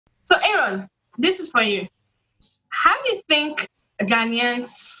So, Aaron, this is for you. How do you think Ghanaians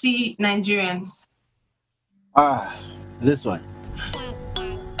see Nigerians? Ah, this one.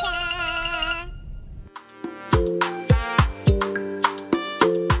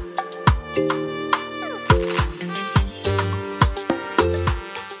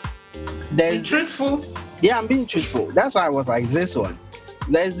 Be truthful. Yeah, I'm being truthful. That's why I was like, this one.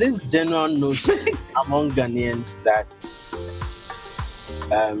 There's this general notion among Ghanaians that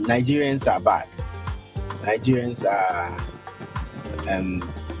Nigerians are bad. Nigerians are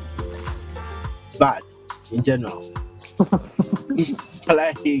bad in general.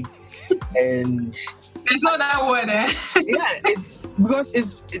 Like, and It's not that word, eh? yeah, it's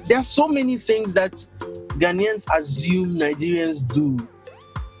because there's so many things that Ghanaians assume Nigerians do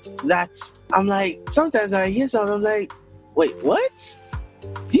that I'm like, sometimes I hear something, I'm like, wait, what?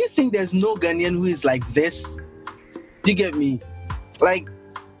 Do you think there's no Ghanaian who is like this? Do you get me? Like,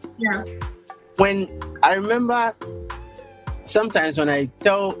 Yeah. when I remember sometimes when I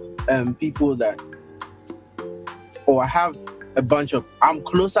tell people that, I have a bunch of, I'm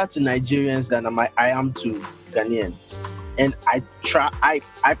closer to Nigerians than I am to Ghanaians, and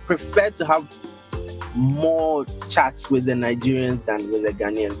I prefer to have more chats with the Nigerians than with the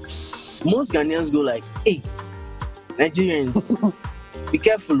Ghanaians. Most Ghanaians go like, hey, Nigerians, be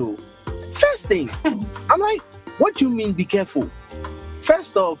careful. Oh. First thing, I'm like, what do you mean be careful?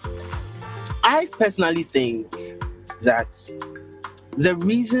 First off, I personally think that the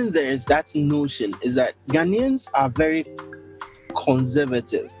reason there is that notion is that Ghanaians are very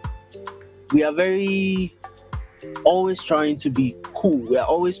conservative. We are very always trying to be cool. We are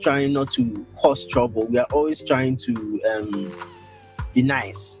always trying not to cause trouble. We are always trying to be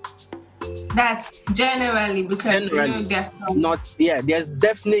nice. That's generally because there's there's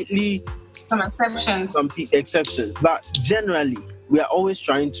definitely some exceptions. Some exceptions, but generally we are always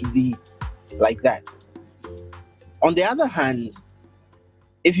trying to be like that. On the other hand,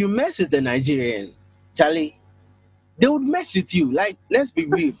 if you mess with the Nigerian, Charlie, they would mess with you. Like, let's be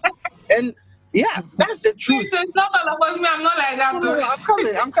real. And yeah, that's the truth. It's not all about me. I'm not like that. No,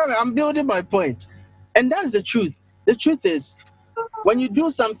 I'm coming. I'm building my point. And that's the truth. The truth is, when you do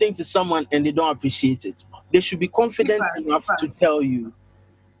something to someone and they don't appreciate it, they should be confident enough to tell you,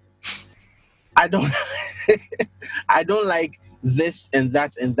 I don't I don't like this and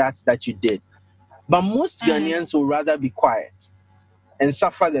that that you did. But most Ghanaians will rather be quiet and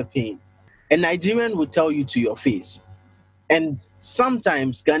suffer the pain. A Nigerian will tell you to your face. And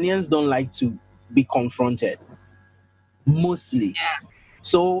sometimes Ghanaians don't like to be confronted. Mostly. Yeah.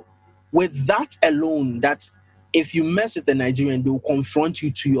 So with that alone, that if you mess with a Nigerian, they'll confront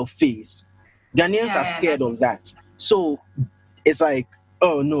you to your face. Ghanaians are scared of that. So it's like,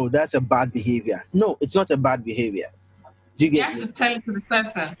 oh no, that's a bad behavior. No, it's not a bad behavior. Do you get me? You have to tell it to the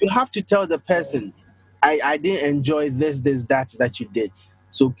person. You have to tell the person, I didn't enjoy this, that you did.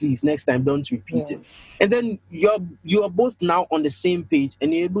 So please, next time, don't repeat it. And then you are both now on the same page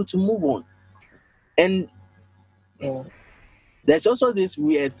and you're able to move on. And there's also this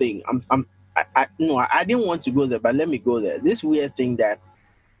weird thing. I didn't want to go there, but let me go there. This weird thing that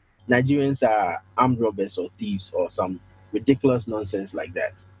Nigerians are armed robbers or thieves or some ridiculous nonsense like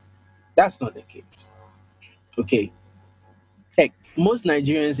that. That's not the case. Okay. Heck, most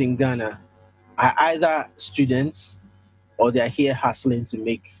Nigerians in Ghana are either students or they're here hustling to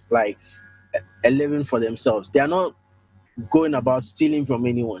make like a living for themselves. They are not going about stealing from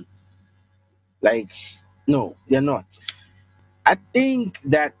anyone. Like, no, they're not. I think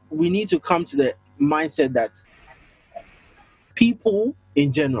that we need to come to the mindset that people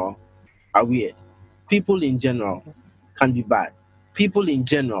in general are weird. People in general can be bad. People in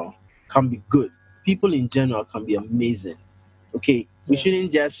general can be good. People in general can be amazing. Okay, we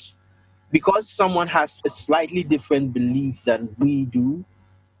shouldn't just, because someone has a slightly different belief than we do,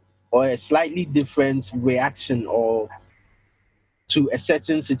 or a slightly different reaction or to a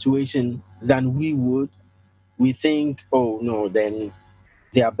certain situation than we would, we think, oh no, then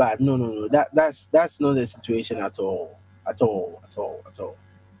they are bad. No. That's not the situation at all.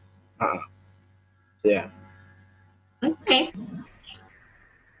 Yeah. Okay.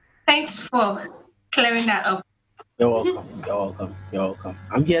 Thanks for clearing that up. You're welcome.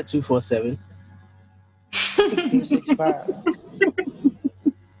 I'm here 247.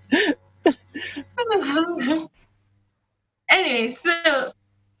 Anyway, so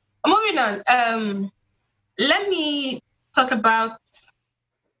moving on. Let me talk about,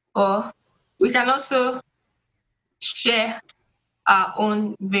 or we can also share our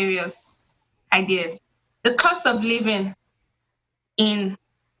own various ideas. The cost of living in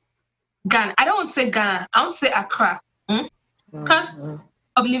Ghana. I don't want to say Ghana. I want to say Accra. Because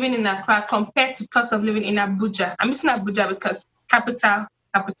of living in Accra compared to cost of living in Abuja. I'm using Abuja because capital.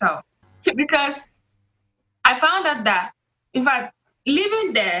 Because I found out that, in fact,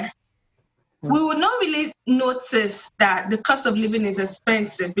 living there, we would not really notice that the cost of living is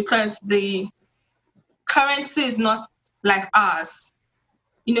expensive because the currency is not like ours.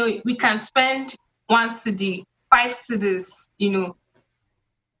 We can spend 1 cedi, 5 cedis,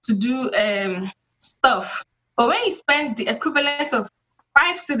 to do stuff. But when you spend the equivalent of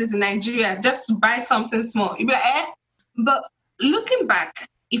 5 cedis in Nigeria just to buy something small, you'll be like, eh? But looking back,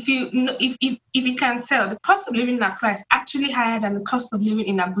 if you can tell, the cost of living in Accra is actually higher than the cost of living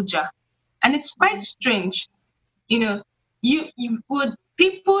in Abuja. And it's quite strange. You would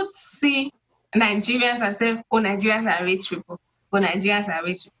people see Nigerians and say, oh, Nigerians are rich people. Oh, Nigerians are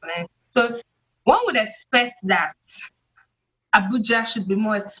rich people. So one would expect that Abuja should be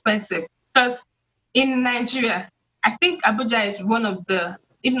more expensive because in Nigeria, I think Abuja is one of the,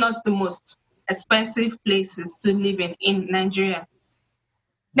 if not the most expensive places to live in Nigeria.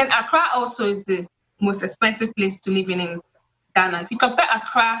 Then Accra also is the most expensive place to live in Ghana. If you compare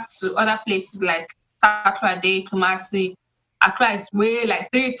Accra to other places like Accra, Kumasi, Accra is way like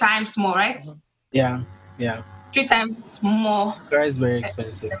 3 times more, right? Yeah. 3 times more. Accra is very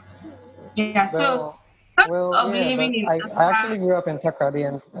expensive. Yeah, so living in I actually grew up in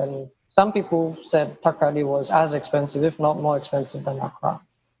Takoradi, and some people said Takoradi was as expensive, if not more expensive than Accra.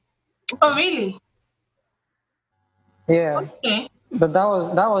 Oh, really? Yeah. Okay. But that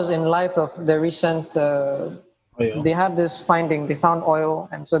was in light of the recent. They had this finding. They found oil,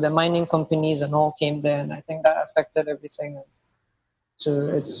 and so the mining companies and all came there, and I think that affected everything. So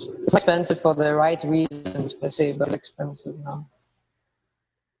it's expensive for the right reasons per se, but expensive now.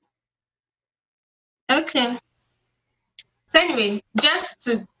 Okay. So anyway, just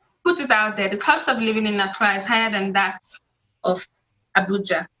to put it out there, the cost of living in Accra is higher than that of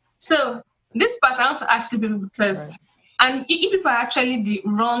Abuja. So this part I want to ask you people because, right. And you people are actually the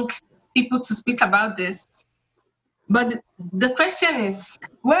wrong people to speak about this. But the question is,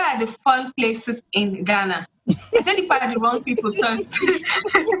 where are the fun places in Ghana? I said you are the wrong people because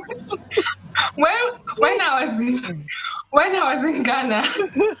when I was in Ghana,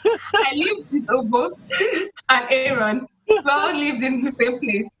 I lived with Obo and Aaron. We all lived in the same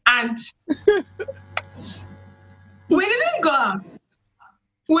place, and we didn't go out.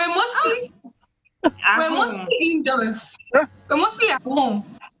 We're mostly indoors. We're mostly at home.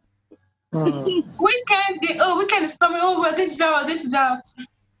 Weekend is coming. Oh, we're going to that.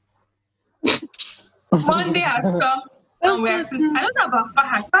 Monday has come, and we're sitting. I don't know about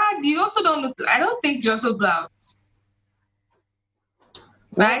Fahad. Fahad, you also don't look. I don't think you also go out,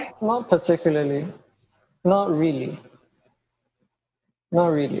 right? Not particularly. Not really.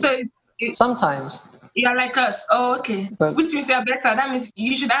 So sometimes. You're like us. Oh, okay. But, which means you're better. That means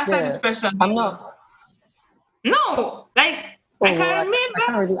you should answer this question. I'm not. No, like I can remember. I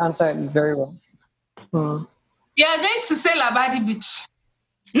can't really answer it very well. You are going to say Labadi Beach.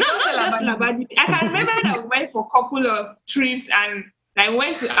 No, not just Labadi. I can remember that we went for a couple of trips and I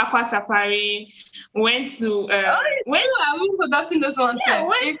went to Aqua Safari, went to went to forgotten those ones. Yeah,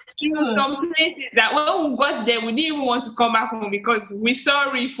 went to some places that when we got there we didn't even want to come back home because we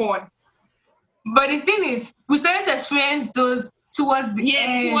saw refund. But the thing is, we started to experience those towards the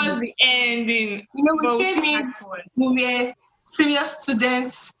end. Towards the ending. We came in, we were serious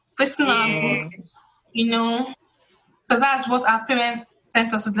students, facing our books, because that's what our parents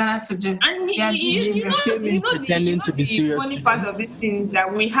sent us to Ghana to do. And pretending to be serious. The funny part of this thing is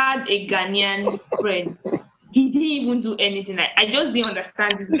that we had a Ghanaian friend. He didn't even do anything. I just didn't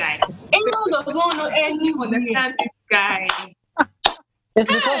understand this guy. Anyone does not know anyone understand this guy. It's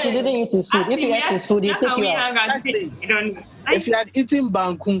because he didn't eat his food. If he ate his food, he'd take you out. If you had eaten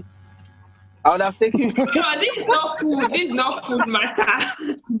banku, I would have taken you. No, this is not food. This is not food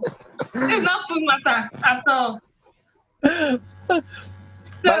matter. This is not food matter at all. Anyway.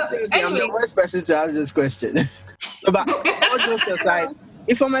 I'm the worst person to ask this question. But all jokes aside,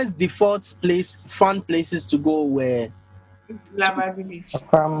 Ifeoma's default fun places to go were Labadi Beach,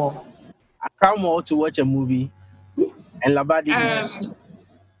 Accra Mall to watch a movie, and Labadi Beach.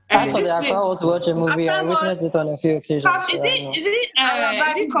 As for the Accra Mall to watch a movie, I witnessed it on a few occasions. Is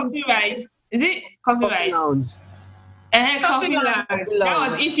it Coffee Ride? Is it Coffee Ride? Lounge. Coffee Lounge.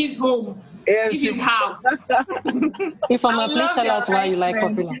 That was Ify's home. Ify's house. Ifeoma, please tell us why you like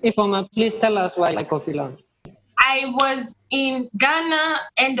Coffee Lounge. Ifeoma, please tell us why you like Coffee Lounge. I was in Ghana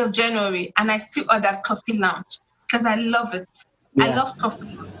end of January and I still ordered Coffee Lounge because I love it. Yeah. I love Coffee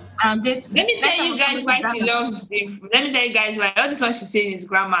Lounge. Let me tell you guys why she loves it. Let me tell you guys why. All this one she's saying is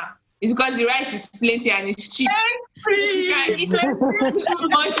grammar. It's because the rice is plenty and it's cheap. You can eat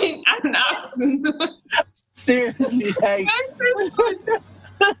morning and afternoon. Seriously, like,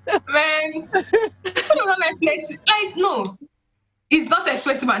 Man, like plenty. Like no, it's not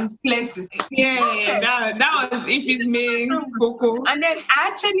expensive and it's plenty. Yeah, that was if it's main cocoa. And then I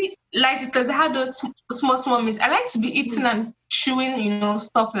actually liked it because I had those small meats. I like to be eating and chewing,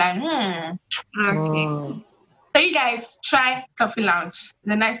 stuff like Okay. So you guys try Coffee Lounge,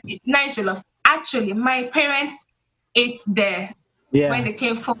 the nice jollof. Actually, my parents ate there when they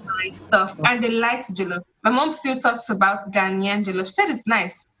came for my stuff, and they liked jollof. My mom still talks about Ghanaian jollof. She said it's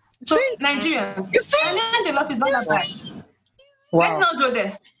nice. So Nigerian, Ghanaian jollof is not that bad. Wow. Let's not go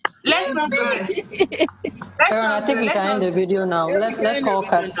there. Let's not go there. I think we can end the video now. Let's call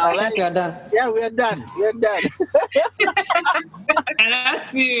cut. I think we are done. Yeah, we are done. And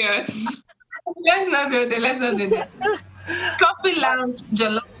that's serious. Let's not go there. Coffee Lounge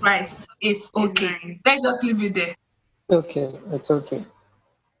jollof rice is okay. Let's just leave it there. Okay, it's okay.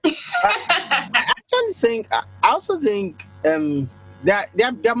 I also think there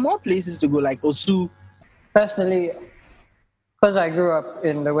are more places to go, like Osu. Personally, because I grew up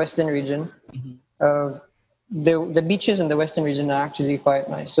in the Western region, the beaches in the Western region are actually quite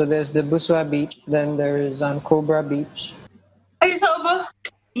nice. So there's the Buswa Beach, then there is Cobra Beach. Okay, so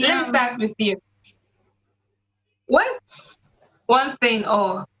let me start with you. What's one thing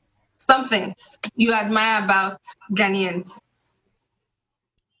or some things you admire about Ghanaians?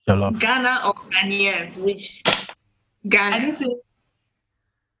 Ghana or Ghanaians? Which Ghana? I didn't say.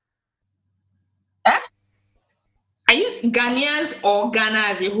 Are you Ghanaians or Ghana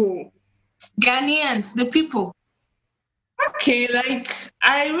as a whole? Ghanaians, the people. Okay, like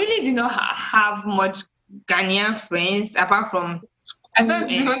I really did not have much Ghanaian friends apart from school. I thought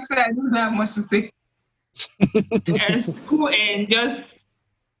you were say I don't have much to say. School and just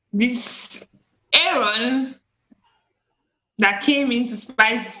this Aaron that came in to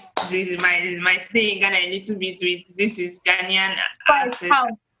spice my stay in Ghana a little bit with this is Ghanaian spice.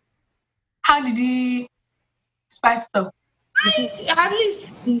 How did he spice up? At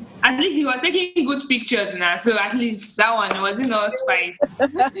least he was taking good pictures now, so at least that one wasn't not spice.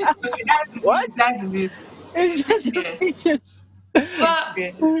 What? That's it. It's just pictures. Well,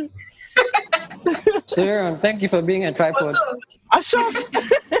 Sharon, thank you for being a tripod.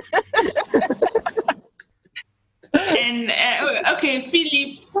 And okay,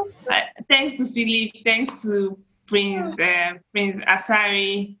 Philip. Thanks to Philip. Thanks to Prince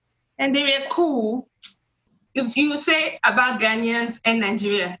Asari, and they were cool. If you say about Ghanaians and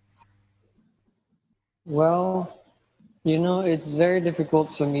Nigeria. Well, it's very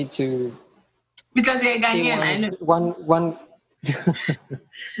difficult for me to. Because you're Ghanaian, I know. One.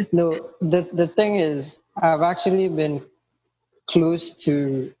 No, the thing is, I've actually been close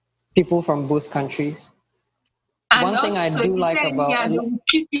to people from both countries. And one thing I do like about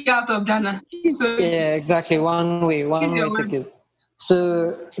keep you out of Ghana. So yeah, exactly. One way ticket.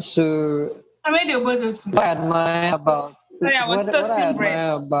 So what I admire about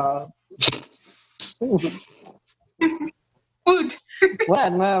food. What I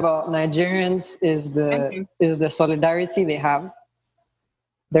admire about Nigerians is the solidarity they have.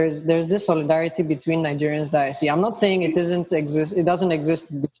 There's this solidarity between Nigerians that I see. I'm not saying it doesn't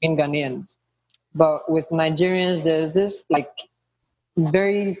exist between Ghanaians, but with Nigerians there's this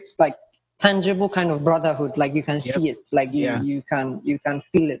very tangible kind of brotherhood. Like you can see it. Like you can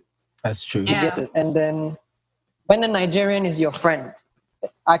feel it. That's true. You get it. And then when a Nigerian is your friend,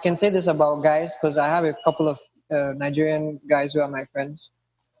 I can say this about guys because I have a couple of Nigerian guys who are my friends.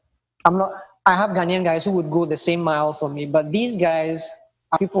 I have Ghanaian guys who would go the same mile for me, but these guys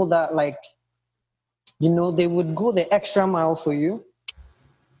are people that they would go the extra mile for you.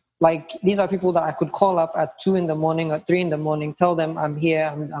 Like these are people that I could call up at 2 a.m. or 3 a.m, tell them I'm here,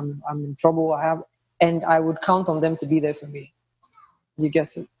 I'm in trouble, and I would count on them to be there for me. You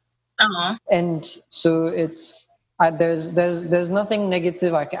get it? Uh-huh. And so there's nothing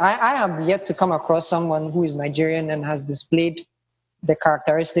negative. I have yet to come across someone who is Nigerian and has displayed the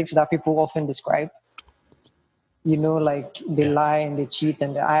characteristics that people often describe. Like they lie and they cheat,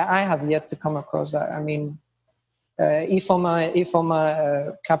 and I have yet to come across that. I mean,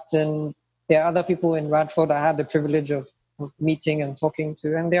 Ifoma captain, there are other people in Radford I had the privilege of meeting and talking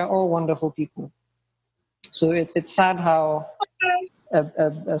to, and they are all wonderful people. So it's sad how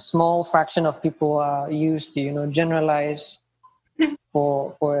a small fraction of people are used to, generalize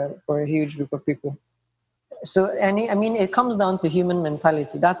for a huge group of people. So, it comes down to human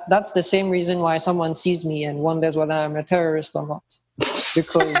mentality. That's the same reason why someone sees me and wonders whether I'm a terrorist or not,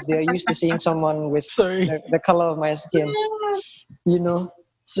 because they're used to seeing someone with the color of my skin,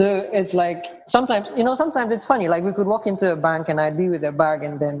 So it's like sometimes it's funny. Like we could walk into a bank and I'd be with a bag,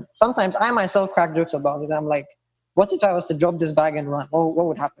 and then sometimes I myself crack jokes about it. I'm like, what if I was to drop this bag and run? What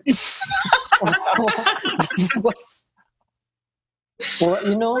would happen? what,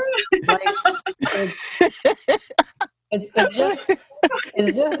 like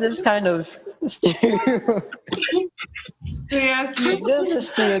it's just this kind of stereo. Seriously. It's just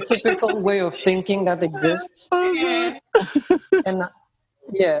this stereotypical way of thinking that exists. Yeah. And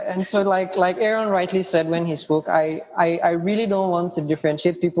and so like Aaron rightly said when he spoke, I really don't want to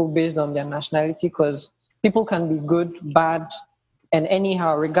differentiate people based on their nationality, because people can be good, bad, and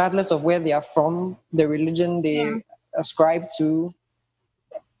anyhow, regardless of where they are from, the religion they ascribe to,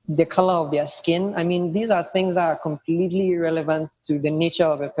 the color of their skin. I mean, these are things that are completely irrelevant to the nature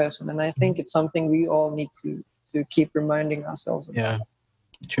of a person, and I think it's something we all need to keep reminding ourselves about. Yeah,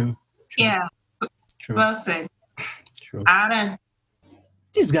 true. Yeah, True. well said. True. Aaron.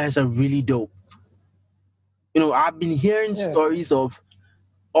 These guys are really dope. I've been hearing stories of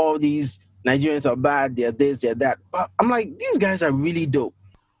all these Nigerians are bad, they're this, they're that. But I'm like, these guys are really dope.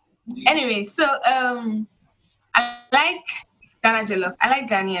 Anyway, so I like Ghana Jollof. I like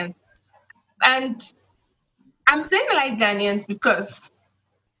Ghanaians. And I'm saying I like Ghanaians because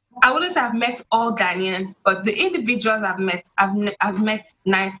I wouldn't have met all Ghanaians, but the individuals I've met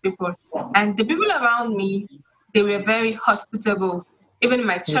nice people. And the people around me, they were very hospitable. Even in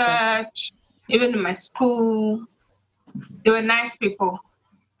my church, even in my school, they were nice people.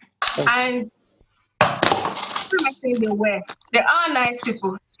 And what am I saying they were? They are nice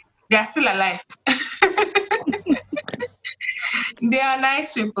people. They are still alive. They are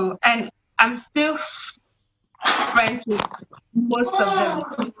nice people. And I'm still friends with most of them.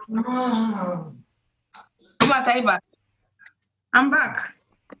 I'm back.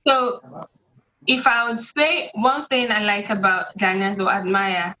 So if I would say one thing I like about Ghanaians or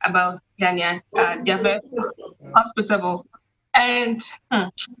admire about Ghanaians, they're very hospitable. And I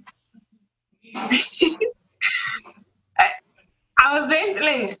was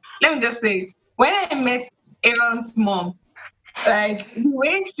saying, let me just say it. When I met Aaron's mom, like the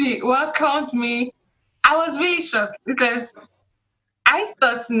way she welcomed me, I was really shocked because I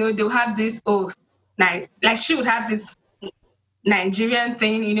thought, they'll have this, like she would have this Nigerian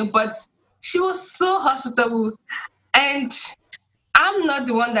thing, but she was so hospitable. And I'm not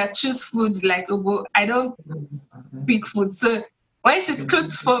the one that choose food, like, I don't pick food. So when she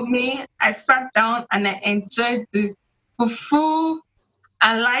cooked for me, I sat down and I enjoyed the fufu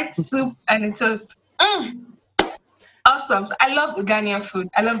and light soup, and it was awesome. So I love Ghanaian food.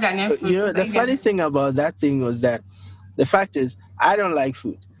 The funny thing about that thing was that the fact is I don't like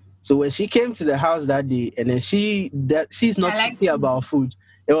food. So when she came to the house that day, and then she's not picky about food,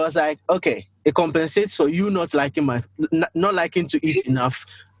 it was like, okay, it compensates for you not liking not liking to eat enough.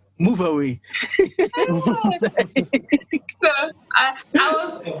 Move away. So I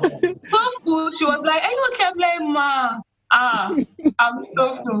was so full. She was like, "I don't ma." I'm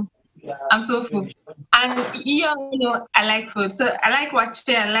so full. I'm so full. And I like food. So I like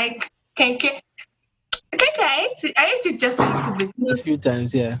wache. I like kenke. Kenke, I ate it just a little bit. A few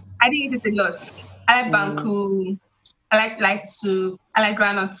times, yeah. I didn't eat it a lot. I like banku. I like light soup. I like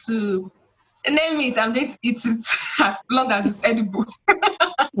groundnut soup. Name it, I'm going to eat it as long as it's edible.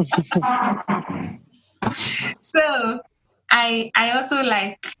 So I also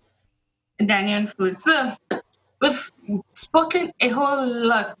like Ghanaian food. So we've spoken a whole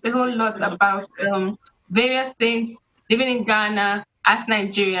lot about various things living in Ghana as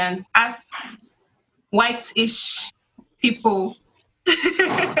Nigerians, as white-ish people,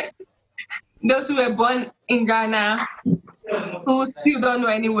 those who were born in Ghana, who still don't know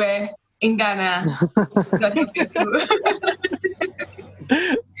anywhere in Ghana.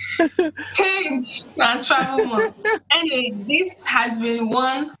 Change and travel more. Anyway, this has been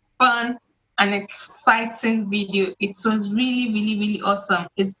one fun and exciting video. It was really, really, really awesome.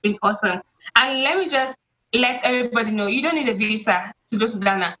 It's been awesome. And let me just let everybody know, you don't need a visa to go to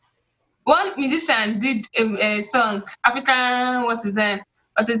Ghana. One musician did a song, African, what is that?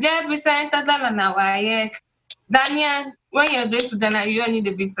 But the visa now, Daniel, when you're going to Ghana, you don't need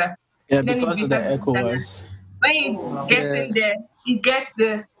a visa. Yeah, you don't because need visa of the ECOWAS. When you get in there, you get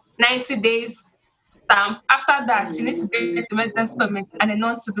the 90 days stamp. After that, you need to get the residence permit and a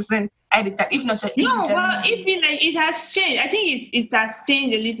non-citizen ID card. If not, it has changed. I think it has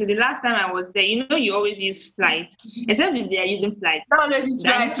changed a little. The last time I was there, you always use flight, except if they are using flight. Not always use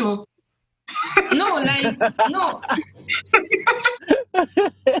flight too. No.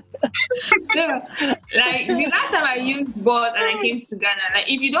 No, like the last time I used board and I came to Ghana, like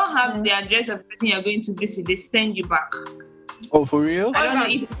if you don't have the address of the person you're going to visit, they send you back. Oh, for real? I don't know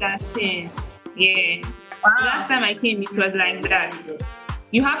if that's same. Yeah. Wow. Last time I came, it was like that.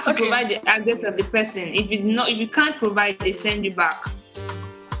 You have to provide the address of the person. If you can't provide, they send you back.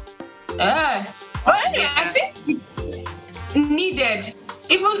 Well, anyway, I think it's needed,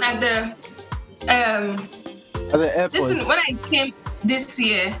 even at the airport. Listen, when I came this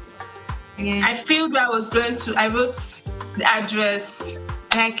year, I filled where I was going to. I wrote the address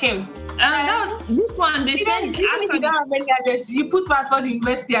and I came. This one, they send Even if you don't have any address, you put Bradford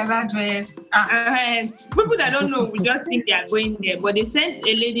University as address. People that don't know, we just think they are going there. But they sent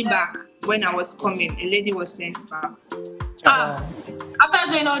a lady back when I was coming. A lady was sent back.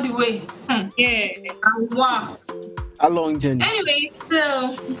 After going all the way. Yeah. Wow. A long journey. Anyway,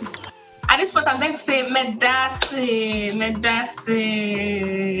 so at this point, I'm going to say Medasi.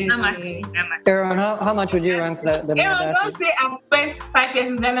 Aaron, how much would you rank the Aaron, don't say I've spent 5 years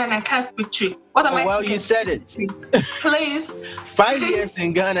in Ghana and I can't speak tree. What am I Well, speaking? you said it. Please. 5 years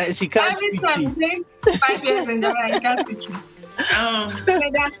in Ghana and she can't Every speak time tree. 5 years in Ghana and I can't speak tree.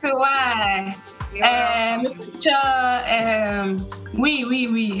 That's why.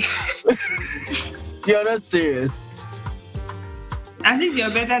 We. You're not serious. At least you're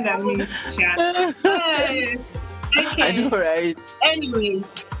better than me, Chad. Okay. I know, right? Anyway,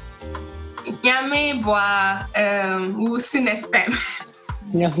 Yami Boa, we'll see next time.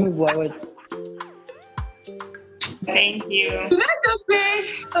 Thank you. That's okay.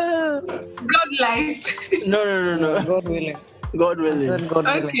 God lies. No. God willing. God I willing. said God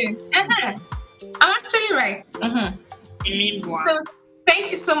willing. Okay. I'm actually right. So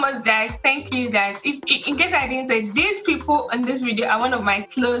thank you so much, guys. Thank you, guys. If in case I didn't say, these people in this video are one of my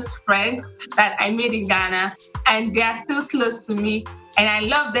close friends that I made in Ghana, and they are still close to me, and I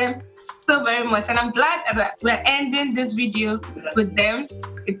love them so very much. And I'm glad that we're ending this video with them.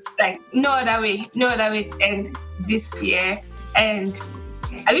 It's like no other way to end this year. And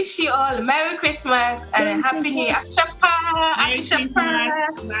I wish you all a Merry Christmas and a Happy New Year. Bye.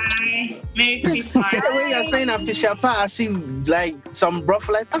 Merry Christmas. See the way you're saying Afishapa, I see like some broth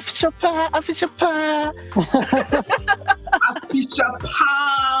like Afishapa. Afishapa.